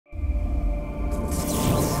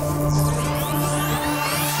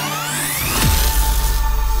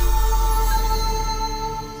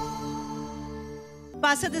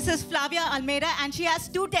Pastor, this is Flavia Almeida and she has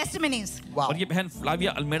 2 testimonies. Wow. और ये बहन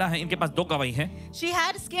Flavia Almeida है, इनके पास 2 गवाही हैं। She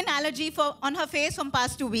had skin allergy on her face from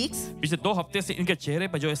past 2 weeks. पिछले 2 हफ्ते से इनके चेहरे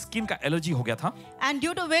पे जो स्किन का एलर्जी हो गया था, And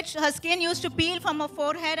due to which her skin used to peel from her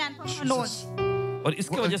forehead and from her nose. और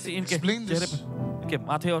इसकी वजह से इनके Explain चेहरे this. पे, इनके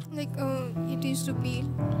माथे और Like it used to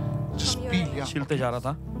peel. Just from your peel, eye. yeah. छिलते जा रहा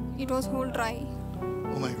था। It was whole dry,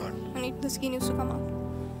 Oh my God. and the skin used to come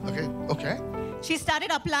out. Okay, okay. She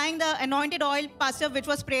started applying the anointed oil, Pastor, which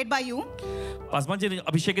was sprayed by you. Paswan ji ने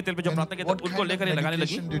अभिषेक के तेल पे जो And प्रार्थना की what थी, उनको kind लेकर of ये लगाने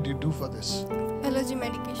लगी। medication did you do for this? Allergy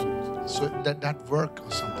medication. So that work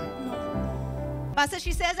or something? Pastor,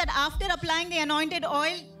 she says that after applying the anointed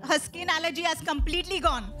oil, her skin allergy has completely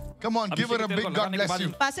gone. Come on, give her a big God bless you.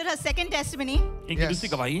 Pastor, her second testimony, इनकी Yes. दूसरी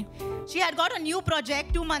गवाही, she had got a new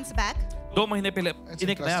project 2 months back. 2 महीने पहले That's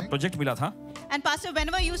इन्हें एक नया interesting. Project मिला था। And Pastor,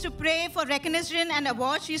 whenever you used to pray for recognition and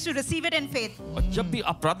awards, she used to receive it in faith. और जब भी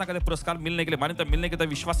आप प्रार्थना करते पुरस्कार मिलने के लिए, मान्यता मिलने के लिए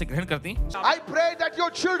विश्वास से ग्रहण करती। I pray that your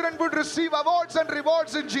children would receive awards and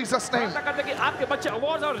rewards in Jesus' name. प्रार्थना करते कि आपके बच्चे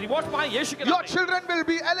अवार्ड्स और रिवॉर्ड्स पाएं यीशु के नाम Your में। children will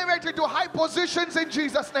be elevated to high positions in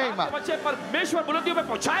Jesus' name. आपके बच्चे परमेश्वर बुलंदियों में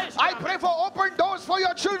पहुंचाए। I pray for open doors for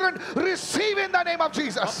your children. Receive in the name of और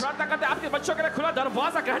Jesus. प्रार्थना करते आपके बच्चों के लिए खुला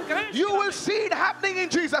दरवाजा ग्रहण करें। You will see it happening in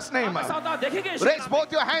Jesus' name. आप ऐसा होता देखेंगे यीशु के Raise नाम में।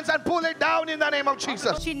 both your hands and pull it down in the name of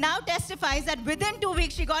Jesus. She now testifies that within 2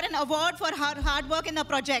 weeks, she got an award for her hard work in the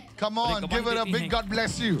project. Come on, give her a big God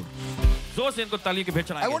bless you. जोर से इनको ताली की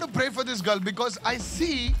भेंट I want चढ़ाएंगे। to pray for this girl because I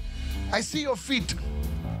see your feet.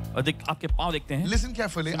 और देख आपके पाँव देखते हैं। Listen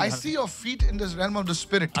carefully. I see your feet in this realm of the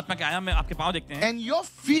spirit. आत्मा के आयाम में आपके पाँव देखते हैं। And your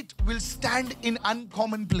feet will stand in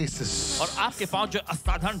uncommon places. और आपके पाँव जो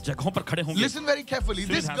असाधारण जगहों पर खड़े होंगे। Listen very carefully.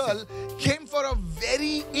 This girl came for a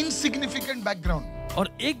very insignificant background. और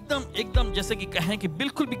एकदम जैसे कि कहें कि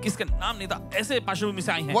बिल्कुल भी किसका नाम नहीं था, ऐसे पृष्ठभूमि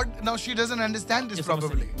से आई हैं। What now? She doesn't understand this Yes,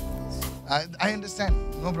 probably. I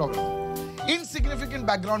understand. No problem. Insignificant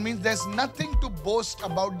background means there's nothing to boast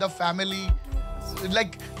about the family.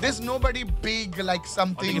 Like there's nobody big like और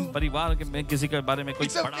लेकिन something. परिवार के में किसी के बारे में कोई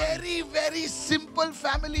It's a बड़ा नहीं। very very simple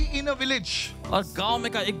family in a village. और गांव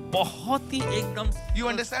में का एक बहुत ही एकदम You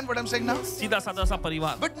understand what I'm saying now? सीधा साधा सा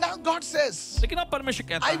परिवार। But now God says, लेकिन अब परमेश्वर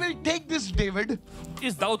कहता I है will take this David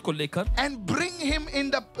इस दाऊद को लेकर and bring him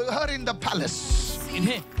her in the palace.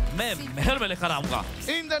 इन्हें मैं महल में लेकर आऊंगा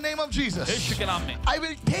In the name of Jesus. यीशु के नाम में। I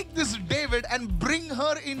will take this David and bring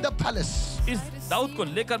her in the palace. इस दाऊद को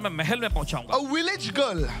लेकर मैं महल में पहुंचाऊंगा। A village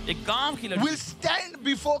girl एक गांव की लड़की will stand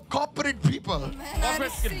before corporate people.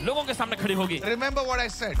 Corporate के लोगों के सामने खड़ी होगी। Remember what I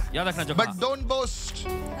said. याद रखना जो But कहा। don't boast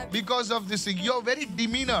because of this thing. You're very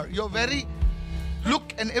demeanor. You're very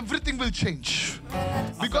look and everything will change.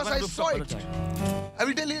 Because I saw it. I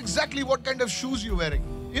will tell you exactly what kind of shoes you're wearing.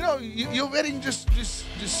 You know, you're wearing just this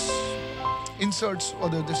inserts or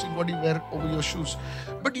this thing what you wear over your shoes.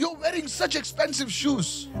 But you're wearing such expensive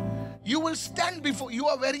shoes. You will stand before, you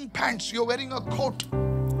are wearing pants, you're wearing a coat.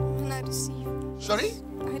 And I receive. Sorry?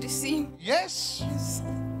 I receive. Yes.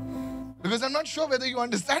 Because I'm not sure whether you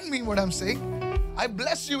understand me what I'm saying. I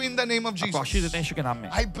bless you in the name of आपको आशीष देते हैं Jesus. यीशु के नाम में।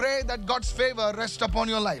 I pray that God's favor rest upon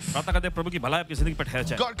your life. प्रार्थना करते हैं प्रभु की भलाई आपकी जिंदगी पर ठहर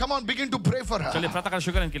जाए। God, come on, begin to pray for her. चलिए प्रार्थना करें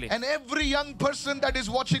शुक्र इनके लिए। And every young person that is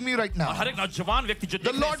watching me right और now, हर एक नौजवान व्यक्ति जो the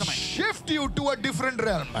देख रहे हैं Lord इस समय, shift you to a different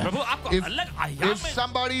realm. प्रभु आपको If, अलग आयाम if में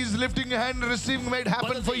somebody is lifting a hand, receiving, may it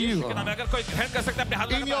happen बदल for दे यीशु you. के नाम में। अगर कोई ग्रहण कर सकता है अपने हाथ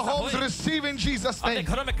में In your homes, receive in Jesus' अपने name.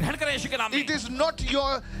 घरों में ग्रहण करें यीशु के नाम में। It is not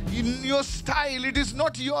your style, it is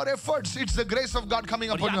not your efforts, it's the grace of God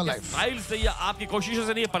coming और upon your ये आपके life. स्टाइल से या आपकी कोशिशों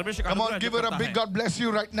से नहीं, ये परमेश्वर का Come अनुग्रह on, give जो her a करता big है। God bless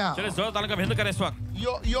you right now. चलिए जोर तालियों का अभिनंदन करें इस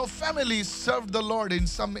वक्त। Your family served the Lord in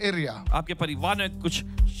some area. आपके परिवार ने कुछ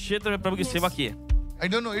क्षेत्र में प्रभु की सेवा की है। I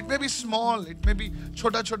don't know, it may be small, it may be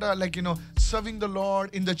chota, like, serving the Lord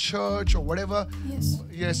in the church or whatever. Yes.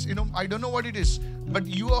 Yes, I don't know what it is. But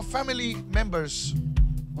your family members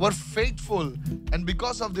were faithful. And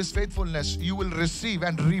because of this faithfulness, you will receive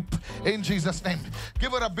and reap in Jesus' name.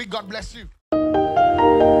 Give her a big God bless you.